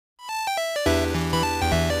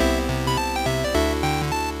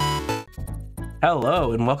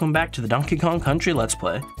Hello and welcome back to the Donkey Kong Country Let's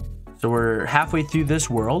Play. So we're halfway through this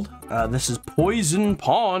world. This is Poison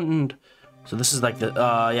Pond. So this is like the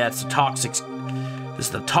yeah, it's the toxic. This is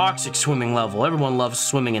the toxic swimming level. Everyone loves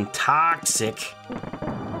swimming in toxic.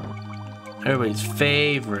 Everybody's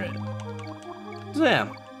favorite. So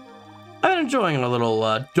yeah, I've been enjoying a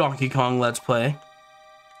little Donkey Kong Let's Play.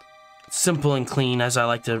 Simple and clean, as I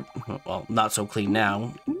like to. Well, not so clean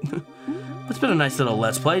now. It's been a nice little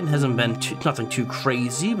Let's Play. It hasn't been nothing too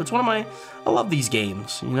crazy, but it's one of my. I love these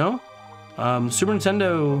games, you know. Super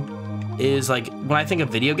Nintendo is like when I think of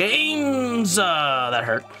video games. That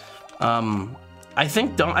hurt. I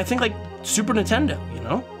think like Super Nintendo, you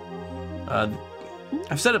know.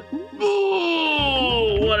 I've said it.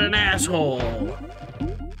 Ooh, what an asshole.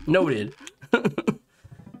 Noted.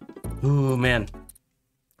 Ooh man,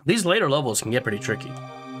 these later levels can get pretty tricky,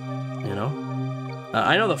 you know.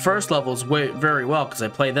 I know the first levels very well because I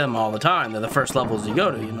play them all the time. They're the first levels you go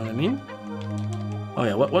to, you know what I mean? Oh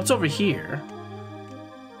yeah, what's over here?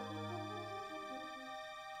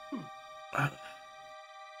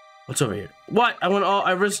 What's over here? What?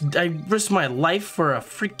 I risked my life for a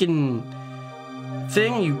freaking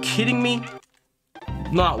thing? Are you kidding me?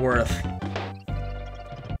 Not worth.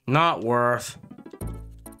 Not worth.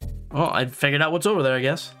 Well, I figured out what's over there, I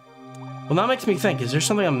guess. Well, that makes me think, is there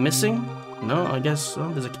something I'm missing? No, I guess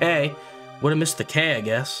there's a K. Would have missed the K, I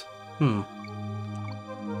guess.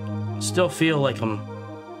 Still feel like I'm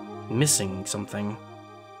missing something.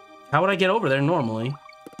 How would I get over there normally?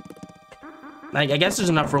 I guess there's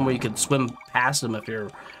enough room where you could swim past them if you're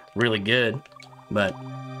really good. But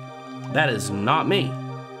that is not me.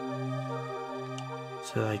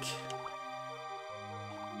 So like...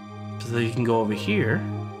 So you can go over here.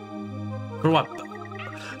 For what?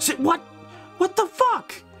 See, what? What the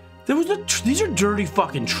fuck? There was these are dirty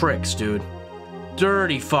fucking tricks, dude.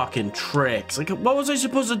 Dirty fucking tricks. Like, what was I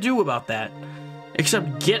supposed to do about that?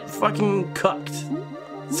 Except get fucking cucked.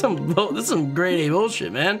 This is some grade A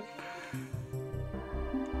bullshit, man.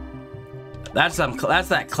 That's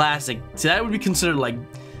that classic. See, that would be considered like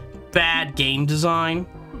bad game design.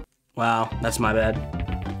 Wow, that's my bad.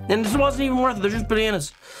 And this wasn't even worth it. They're just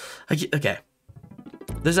bananas. Okay.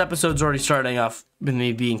 This episode's already starting off with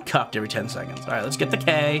me being cucked every 10 seconds. All right, let's get the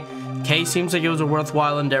K. K seems like it was a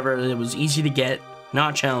worthwhile endeavor. It was easy to get,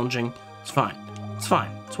 not challenging. It's fine. It's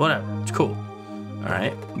fine. It's whatever. It's cool. All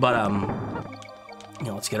right, but you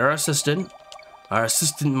know, let's get our assistant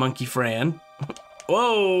monkey Fran.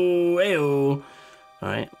 Whoa, ayo. All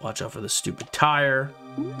right, watch out for the stupid tire.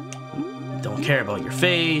 Don't care about your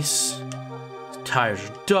face. Tires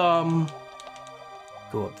are dumb.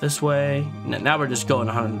 Go up this way. Now we're just going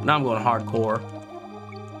 100. Now I'm going hardcore.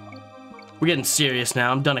 We're getting serious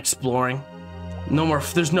now. I'm done exploring. No more.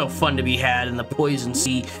 There's no fun to be had in the poison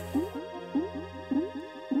sea.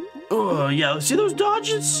 Oh yeah. See those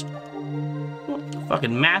dodges?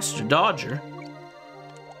 Fucking master dodger.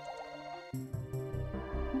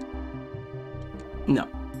 No,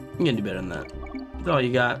 you can do better than that. That's all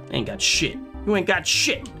you got. Ain't got shit. You ain't got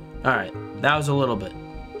shit. All right. That was a little bit.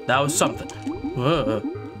 That was something.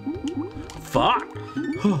 Fuck.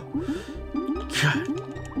 God.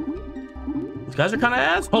 These guys are kind of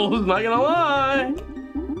assholes, not gonna lie.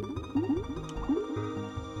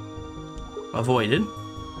 Avoided.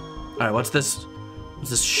 Alright, what's this? What's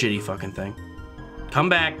this shitty fucking thing? Come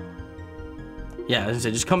back. Yeah, I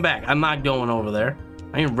said, just come back. I'm not going over there.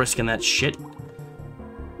 I ain't risking that shit.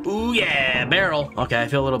 Ooh, yeah, barrel. Okay, I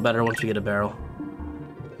feel a little better once we get a barrel.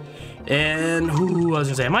 And, ooh, I was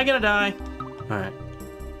gonna say, am I gonna die? Alright.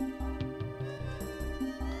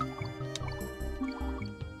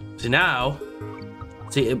 See now,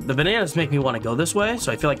 the bananas make me want to go this way,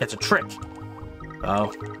 so I feel like that's a trick.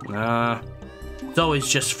 Oh, nah. It's always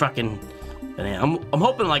just fucking banana. I'm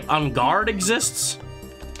hoping like on guard exists.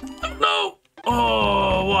 Oh, no!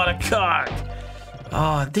 Oh, what a cock!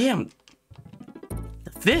 Oh, damn.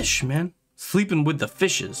 The fish, man. Sleeping with the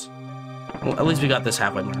fishes. Well, at least we got this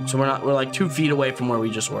halfway mark. So we're like 2 feet away from where we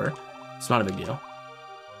just were. It's not a big deal.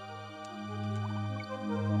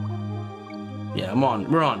 Yeah,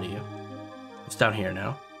 we're on to you. It's down here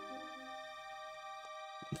now.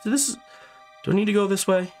 Do I need to go this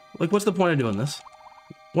way? Like, what's the point of doing this?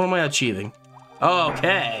 What am I achieving?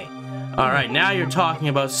 Okay. Alright, now you're talking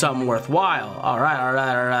about something worthwhile. Alright.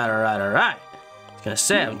 I was gonna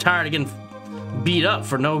say, I'm tired of getting beat up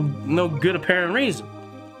for no good apparent reason.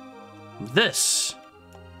 This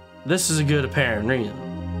is a good apparent reason.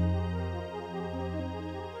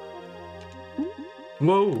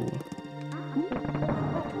 Whoa.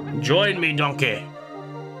 Join me, donkey.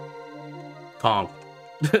 Kong.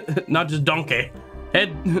 Not just donkey.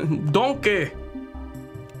 Head donkey.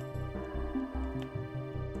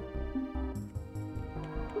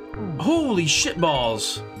 Holy shit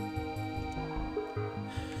balls.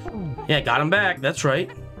 Yeah, got him back. That's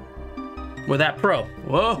right. With that pro.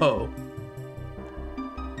 Whoa.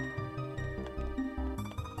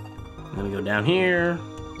 Then we go down here.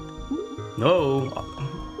 No.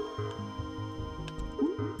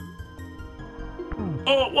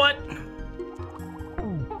 Oh, what?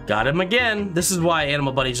 Got him again. This is why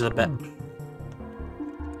animal buddies are the best.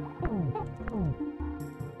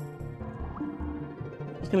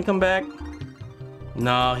 He's gonna come back.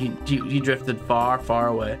 No, he drifted far, far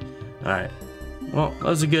away. All right. Well, that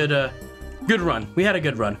was a good run. We had a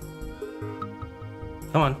good run.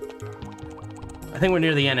 Come on. I think we're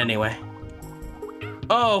near the end anyway.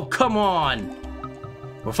 Oh, come on.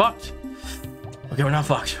 We're fucked. Okay, we're not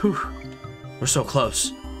fucked. Whew. We're so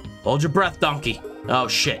close. Hold your breath, donkey. Oh,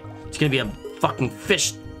 shit. It's gonna be a fucking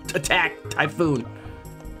fish attack typhoon.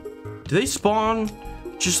 Do they spawn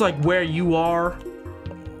just like where you are?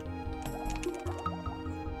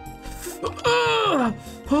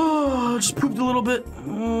 Oh, just pooped a little bit.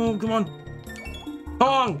 Oh, come on. Come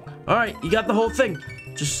on. All right, you got the whole thing.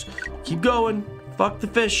 Just keep going. Fuck the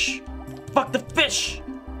fish. Fuck the fish.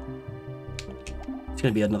 It's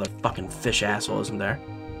gonna be another fucking fish asshole, isn't there?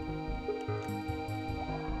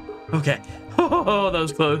 Okay. Oh, that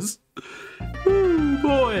was close. Ooh,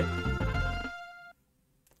 boy.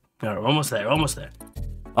 All right, we're almost there. Almost there.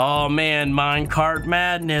 Oh man, minecart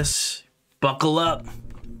madness. Buckle up.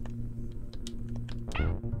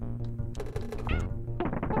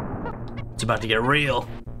 It's about to get real.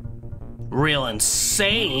 Real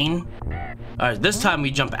insane. All right, this time we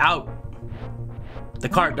jump out. The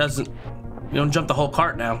cart doesn't... You don't jump the whole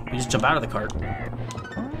cart now. You just jump out of the cart.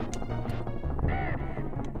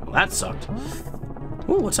 Well, that sucked.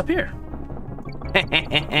 Ooh, what's up here?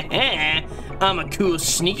 I'm a cool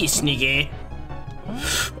sneaky.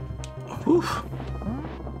 Whew.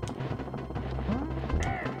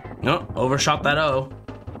 No, overshot that O.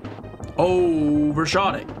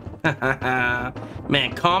 Overshot it.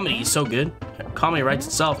 Man, comedy is so good. Comedy writes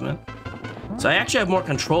itself, man. So I actually have more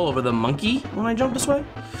control over the monkey when I jump this way.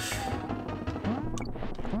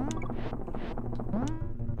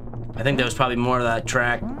 I think there was probably more of that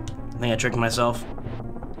track. I think I tricked myself.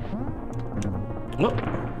 Whoop.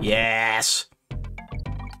 Yes.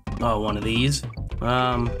 Oh, one of these.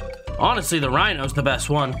 Honestly, the rhino's the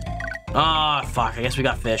best one. Ah, oh, fuck. I guess we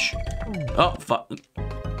got fish. Oh, fuck.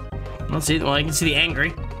 Let's see. Well, I can see the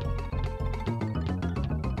angry.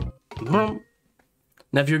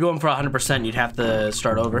 Now, if you're going for 100%, you'd have to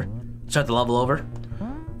start over. Start the level over.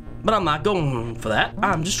 But I'm not going for that.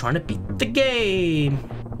 I'm just trying to beat the game.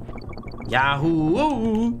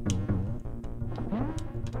 Yahoo!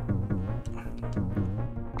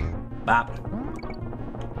 Bop.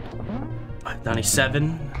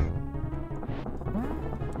 97.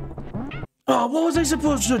 Oh, what was I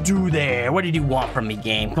supposed to do there? What did you want from me,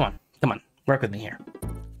 game? Come on. Come on. Work with me here.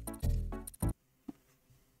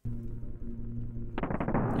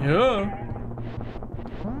 Yeah.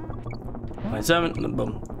 27.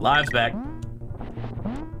 Boom. Lives back.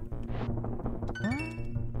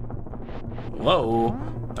 Whoa.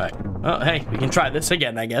 Alright. Oh, hey, we can try this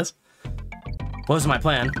again, I guess. What was my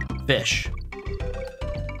plan? Fish.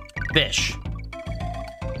 Fish.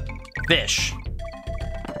 Fish.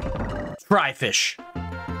 Try fish.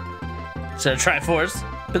 Instead of try fours.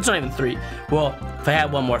 It's not even 3. Well, if I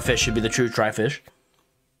had one more fish, it'd be the true try fish.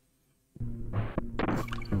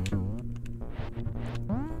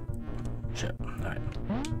 Shit. Alright.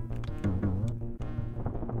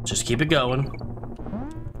 Just keep it going.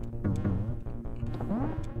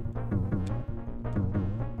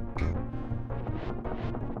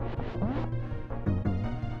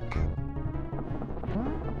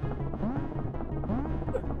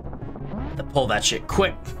 Pull that shit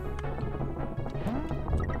quick.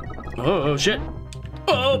 Oh shit.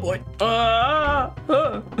 Oh boy.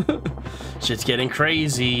 Shit's getting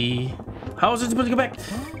crazy. How is it supposed to go back?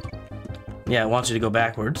 Yeah, it wants you to go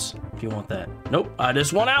backwards if you want that. Nope, I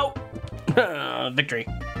just want out. Victory.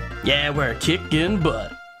 Yeah, we're kicking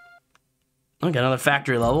butt. Okay, another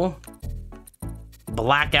factory level.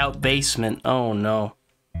 Blackout basement. Oh no.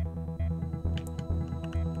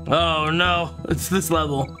 Oh no, it's this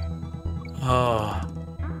level. Oh.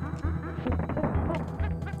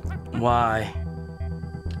 Why?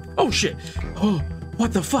 Oh shit! Oh,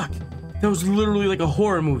 what the fuck? That was literally like a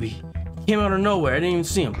horror movie. He came out of nowhere. I didn't even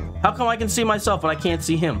see him. How come I can see myself but I can't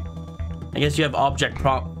see him? I guess you have object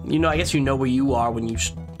prompt. You know, I guess you know where you are when you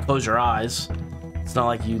close your eyes. It's not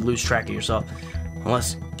like you lose track of yourself.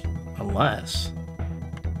 Unless. Well,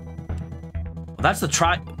 that's the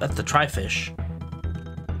try fish.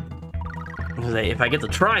 If I get the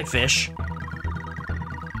tri-fish...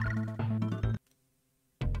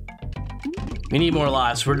 We need more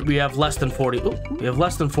lives. We have less than 40... Ooh, we have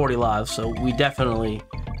less than 40 lives, so we definitely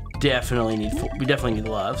need the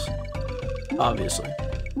lives. Obviously.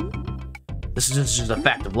 This is just a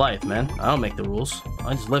fact of life, man. I don't make the rules.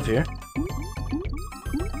 I just live here.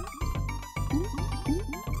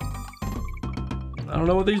 I don't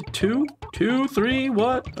know what these... 2, 3,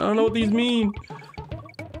 what? I don't know what these mean.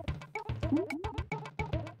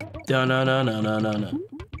 No.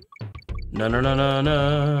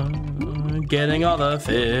 Getting all the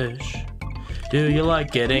fish. Do you like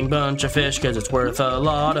getting bunch of fish? Cause it's worth a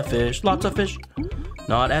lot of fish. Lots of fish.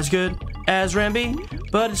 Not as good as Ramby,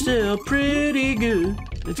 but it's still pretty good.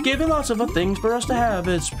 It's giving lots of things for us to have.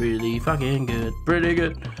 It's really fucking good. Pretty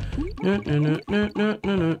good.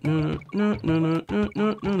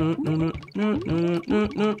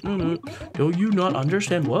 Do you not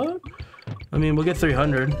understand what? I mean, we'll get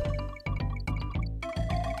 300.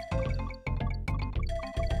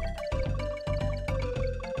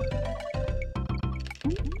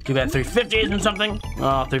 Too bad 350s and something.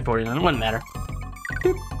 Oh, 349. It wouldn't matter.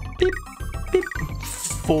 Beep, beep, beep.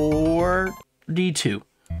 42.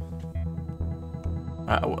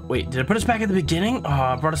 Wait, did it put us back at the beginning?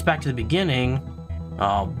 Oh, it brought us back to the beginning.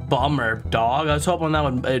 Oh, bummer, dog. I was hoping that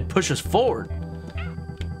would push us forward.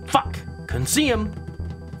 Fuck. Couldn't see him.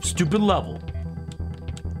 Stupid level.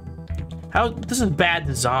 This is bad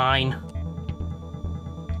design.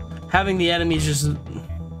 Having the enemies just...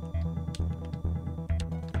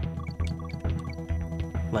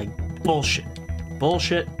 like, bullshit.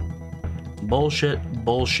 Bullshit. Bullshit.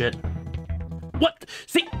 Bullshit. What?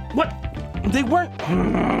 See? What? They weren't...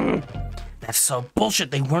 That's so bullshit.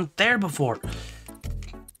 They weren't there before.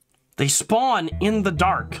 They spawn in the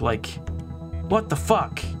dark. Like, what the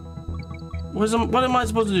fuck? What am I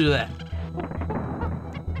supposed to do to that?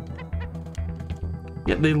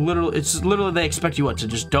 Yeah, it's literally they expect you what? To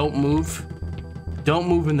just don't move? Don't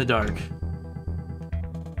move in the dark.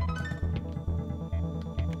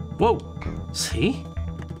 Whoa. See?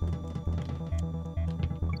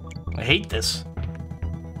 I hate this.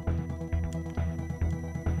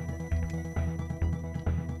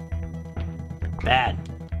 Bad.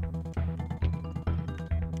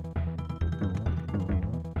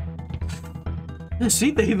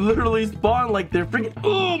 See, they literally spawn like they're freaking...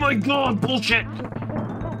 Oh my god, bullshit!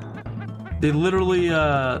 They literally,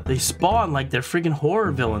 they spawn like they're freaking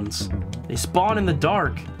horror villains. They spawn in the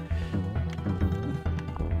dark.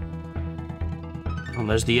 Oh,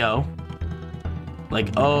 there's the O.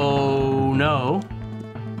 Like, oh no.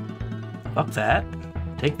 Fuck that.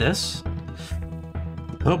 Take this.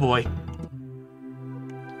 Oh boy.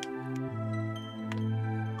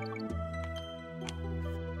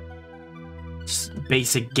 Just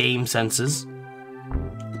basic game senses.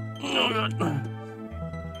 Oh god.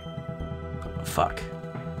 Fuck.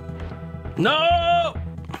 No!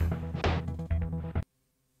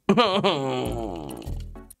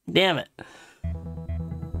 Damn it.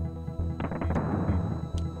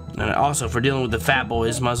 And also, for dealing with the fat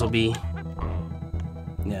boys, might as well be...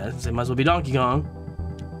 Yeah, it might as well be Donkey Kong.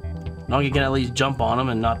 Donkey can at least jump on him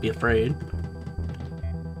and not be afraid.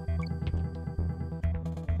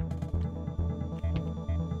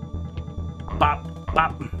 Bop,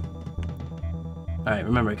 bop. Alright,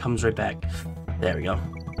 remember, it comes right back. There we go.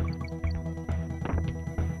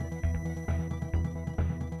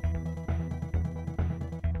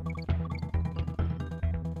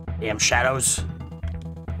 Damn shadows.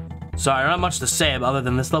 Sorry, I don't have much to say other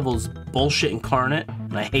than this level is bullshit incarnate,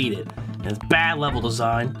 and I hate it. And it's bad level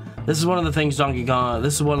design. This is one of the things Donkey Kong,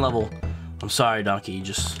 this is one level. I'm sorry, Donkey, you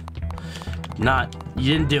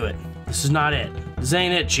didn't do it. This is not it. This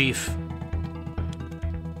ain't it, Chief.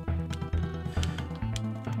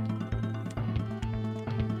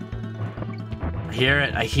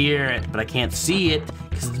 I hear it, but I can't see it,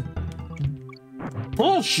 because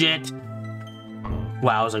bullshit!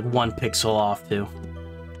 Wow, I was like 1 pixel off, too.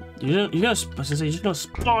 You're just gonna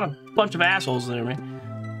spawn a bunch of assholes there, man.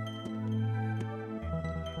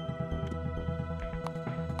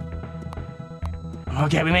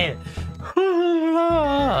 Okay, we made it.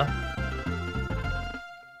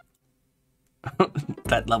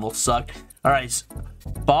 That level sucked. Alright,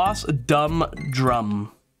 boss dumb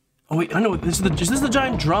drum. Oh wait, I know, is this the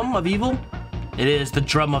giant drum of evil? It is the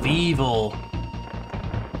drum of evil.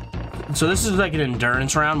 So this is like an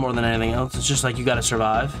endurance round more than anything else. It's just like you gotta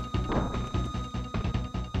survive.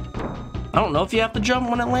 I don't know if you have to jump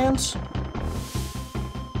when it lands.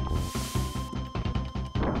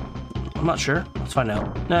 I'm not sure. Let's find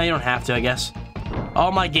out. No, you don't have to, I guess.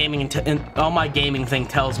 All my gaming thing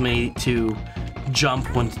tells me to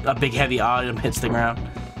jump when a big heavy item hits the ground.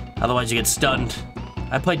 Otherwise you get stunned.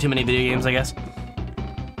 I played too many video games, I guess.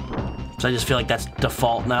 So I just feel like that's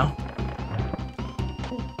default now.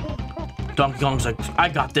 Donkey Kong's like, I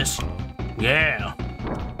got this. Yeah.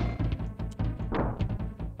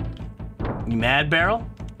 You mad, Barrel?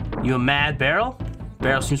 You a mad Barrel?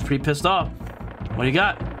 Barrel seems pretty pissed off. What do you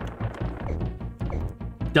got?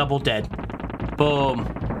 Double dead. Boom.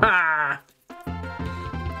 Ah!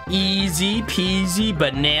 Easy peasy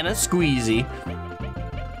banana squeezy.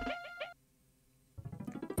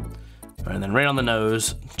 And then right on the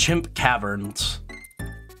nose, Chimp Caverns.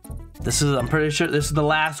 This is, I'm pretty sure this is the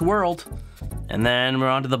last world. And then we're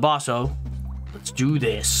on to the bosso. Let's do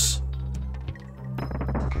this.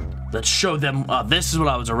 Let's show them, this is what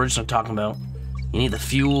I was originally talking about. You need the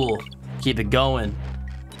fuel, keep it going.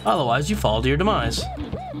 Otherwise you fall to your demise.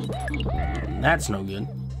 That's no good.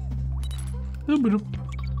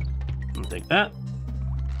 I'll take that.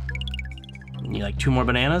 Need like 2 more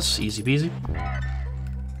bananas, easy peasy.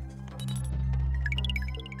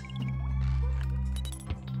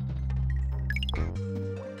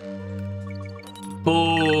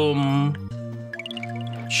 Boom.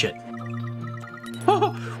 Shit.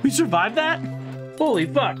 Oh, we survived that? Holy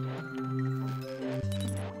fuck.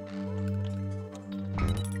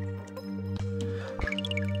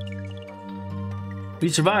 We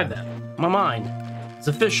survived that. My mind is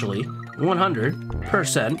officially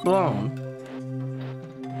 100% blown.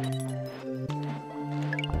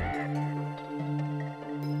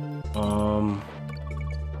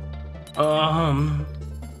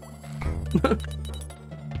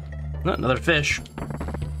 Another fish.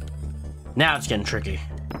 Now it's getting tricky.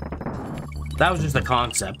 That was just the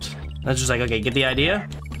concept. That's just like, okay, get the idea?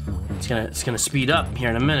 It's gonna speed up here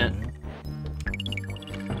in a minute.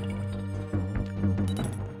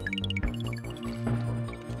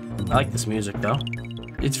 I like this music though.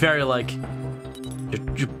 It's very like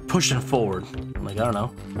you're pushing forward. Like, I don't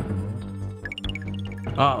know.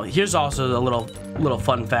 Oh, here's also a little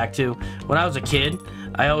fun fact too. When I was a kid,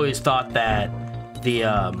 I always thought that the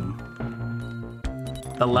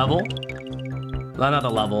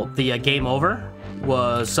game over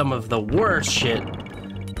was some of the worst shit.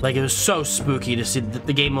 Like, it was so spooky to see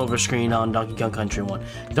the game over screen on Donkey Kong Country 1.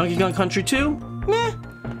 Donkey Kong Country 2? Meh.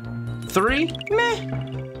 3? Meh.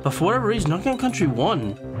 But for whatever reason, Donkey Kong Country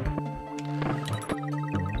 1.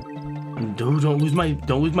 Dude, don't lose my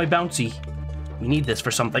bouncy. We need this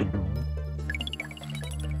for something.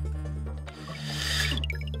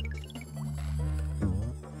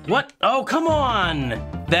 What? Oh, come on!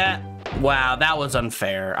 Wow, that was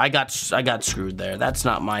unfair. I got screwed there. That's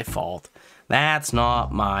not my fault. That's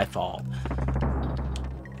not my fault.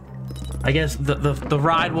 I guess the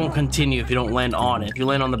ride won't continue if you don't land on it. If you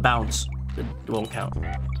land on the bounce, it won't count.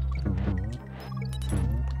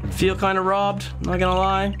 Feel kind of robbed, not gonna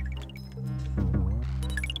lie.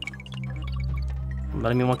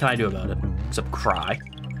 But I mean, what can I do about it? Except cry.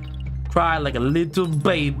 Cry like a little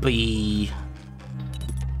baby.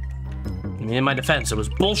 I mean, in my defense, it was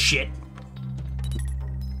bullshit.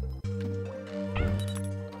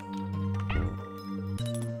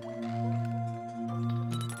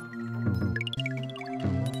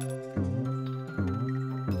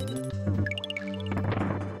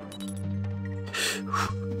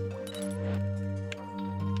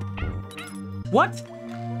 What?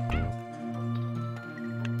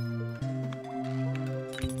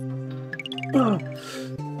 Now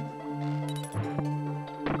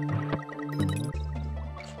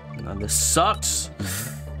this sucks.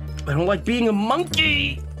 I don't like being a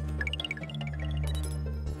monkey.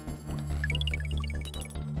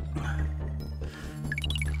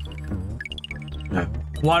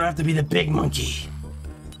 Why do I have to be the big monkey?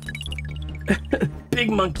 Big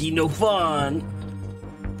monkey, no fun.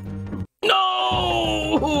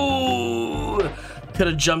 No! Could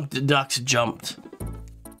have jumped, the ducks jumped.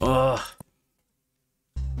 Ugh.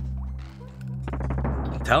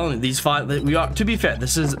 I'm telling you, these 5, to be fair,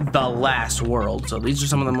 this is the last world, so these are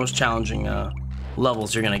some of the most challenging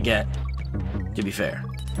levels you're gonna get, to be fair.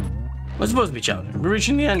 It's supposed to be challenging. We're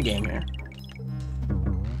reaching the end game here.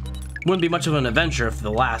 Wouldn't be much of an adventure if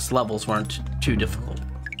the last levels weren't too difficult.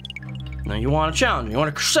 Now you want a challenge, you want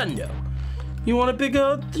a crescendo. You want a big,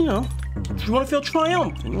 you know, you want to feel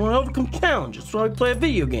triumphant, you want to overcome challenges, so I play a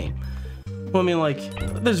video game. Well, I mean, like,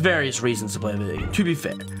 there's various reasons to play a video game, to be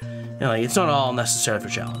fair. You know, like, it's not all necessary for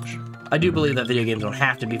challenge. I do believe that video games don't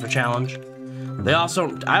have to be for challenge. I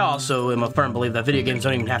also am a firm believer that video games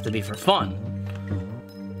don't even have to be for fun.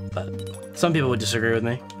 But some people would disagree with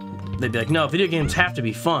me. They'd be like, no, video games have to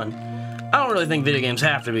be fun. I don't really think video games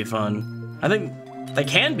have to be fun. I think they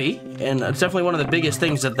can be, and it's definitely one of the biggest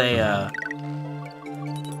things that they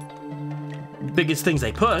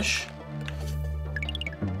push,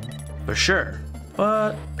 for sure.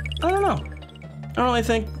 But I don't know. I don't really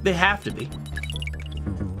think they have to be.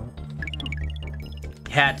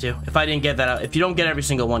 Had to. If I didn't get that out, if you don't get every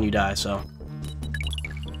single one, you die. So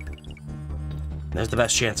there's the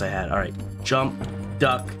best chance I had. All right, jump,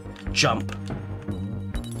 duck, jump.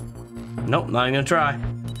 Nope, not even gonna try.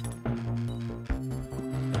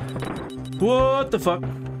 What the fuck?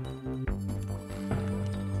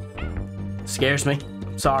 Scares me.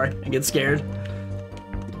 Sorry, I get scared.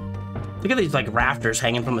 Look at these like rafters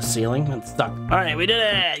hanging from the ceiling. It's stuck. All right, we did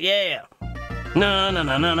it. Yeah. No.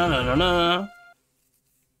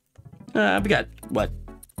 We got what?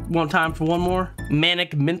 One time for one more.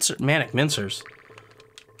 Manic mincers.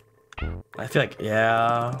 I feel like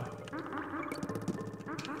yeah.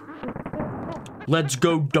 Let's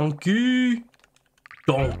go, Donkey.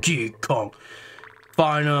 Donkey Kong.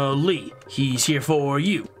 Finally, he's here for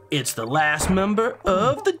you. It's the last member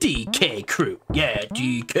of the DK crew. Yeah,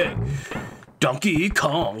 DK. Donkey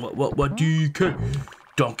Kong. What DK?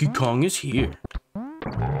 Donkey Kong is here.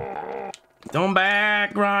 Come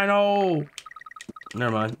back, Rhino.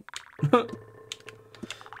 Never mind.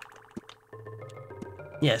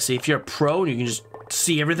 Yeah, see, if you're a pro and you can just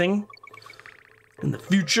see everything in the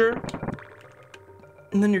future,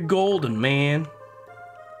 and then you're golden, man.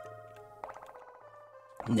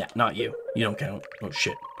 Yeah, not you. You don't count. Oh,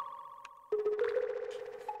 shit.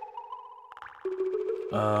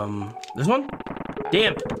 This one?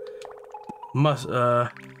 Damn. Must,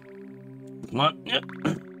 what?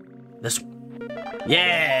 This one.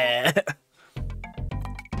 Yeah!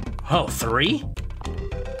 Oh, 3?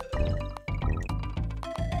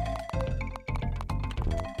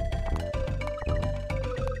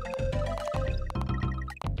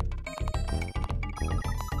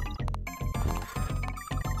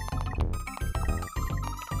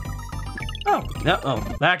 Oh, no,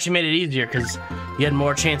 that actually made it easier because you had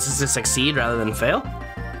more chances to succeed rather than fail.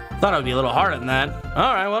 Thought it would be a little harder than that.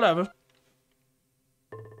 All right, whatever.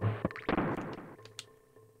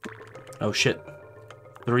 Oh shit!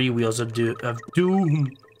 3 wheels of doom.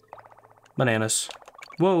 Bananas.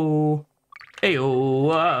 Whoa.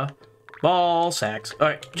 Ayo. Ball sacks. All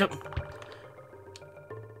right, jump.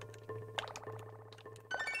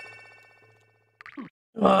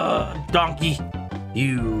 Donkey.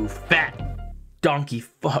 You fat donkey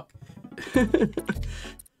fuck. Okay,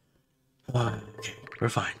 we're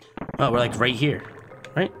fine. Oh, we're like right here,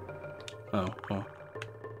 right? Oh.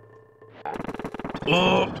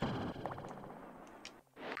 Oh.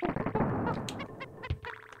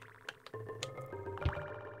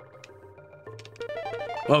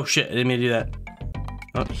 Oh shit, I didn't mean to do that.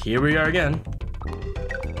 Oh, here we are again.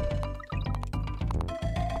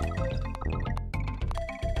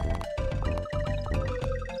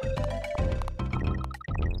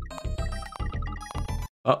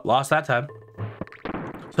 Oh, lost that time.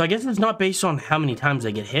 So I guess it's not based on how many times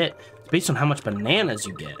I get hit. It's based on how much bananas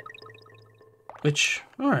you get. Which,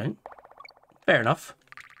 alright. Fair enough.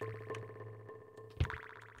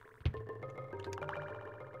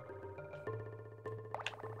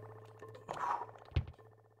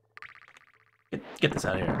 Get this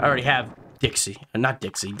out of here. I already have Dixie. Not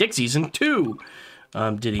Dixie. Dixie's in 2.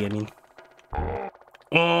 Diddy, I mean.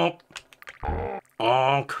 Onk.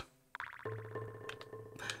 Onk.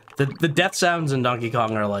 The death sounds in Donkey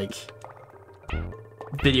Kong are like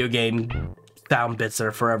video game sound bits that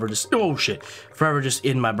are forever just, oh shit, forever just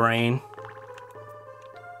in my brain.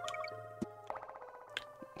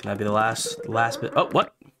 Can that be the last bit? Oh,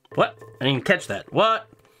 what? What? I didn't even catch that. What?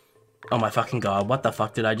 Oh my fucking god, what the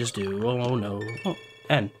fuck did I just do? Oh no. Oh,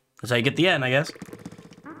 N. That's how you get the N, I guess.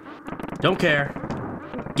 Don't care.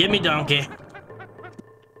 Give me donkey.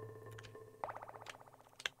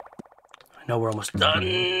 I know we're almost done.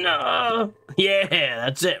 Yeah,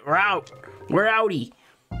 that's it. We're out. We're outie.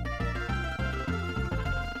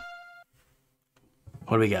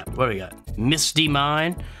 What do we got? What do we got? Misty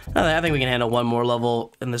Mine. I think we can handle one more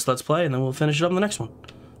level in this Let's Play, and then we'll finish it up in the next one.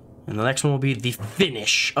 And the next one will be the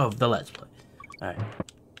finish of the Let's Play. Alright.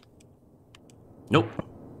 Nope.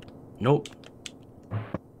 Nope.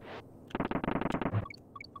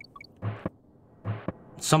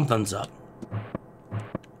 Something's up.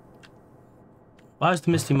 Why is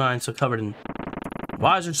the Misty Mine so covered in...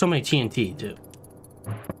 Why is there so many TNT, too?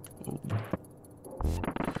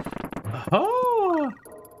 Oh!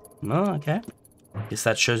 No, okay. Guess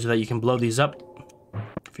that shows you that you can blow these up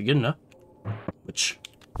if you're good enough. Which...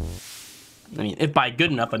 I mean, if by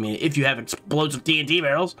good enough, I mean, if you have explosive TNT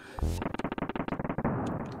barrels.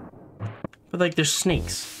 But like, there's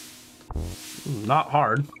snakes. Not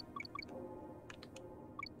hard.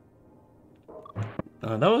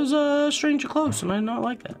 That was strangely close, and I did not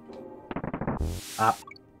like that.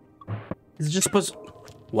 Is it just supposed...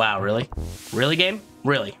 Wow, really? Really, game?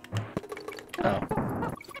 Really? Oh.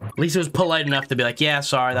 At least it was polite enough to be like, yeah,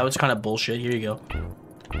 sorry, that was kind of bullshit. Here you go.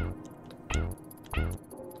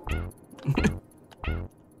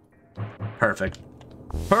 Perfect.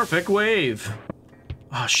 Perfect wave.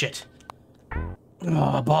 Oh, shit.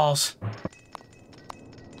 Oh, balls.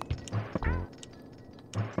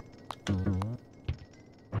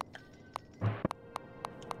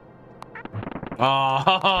 Oh,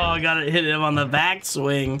 I gotta hit him on the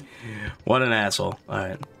backswing. What an asshole. All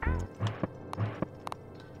right.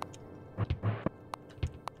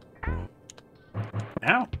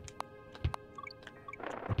 Ow.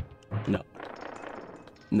 No.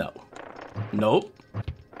 No. Nope.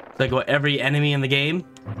 It's like what, every enemy in the game?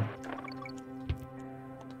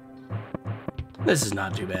 This is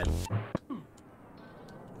not too bad.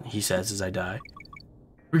 He says as I die.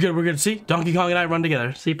 We're good. See? Donkey Kong and I run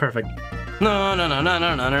together. See? Perfect. No.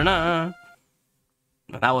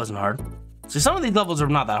 That wasn't hard. See, some of these levels are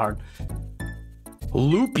not that hard.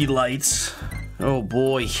 Loopy lights. Oh,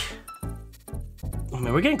 boy. I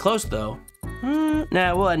mean, we're getting close, though.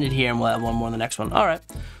 Nah, we'll end it here, and we'll have one more in the next one. All right.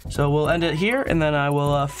 So we'll end it here, and then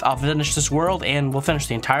I'll finish this world, and we'll finish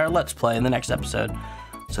the entire Let's Play in the next episode.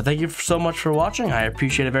 So thank you so much for watching. I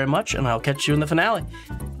appreciate it very much, and I'll catch you in the finale.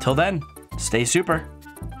 Till then, stay super.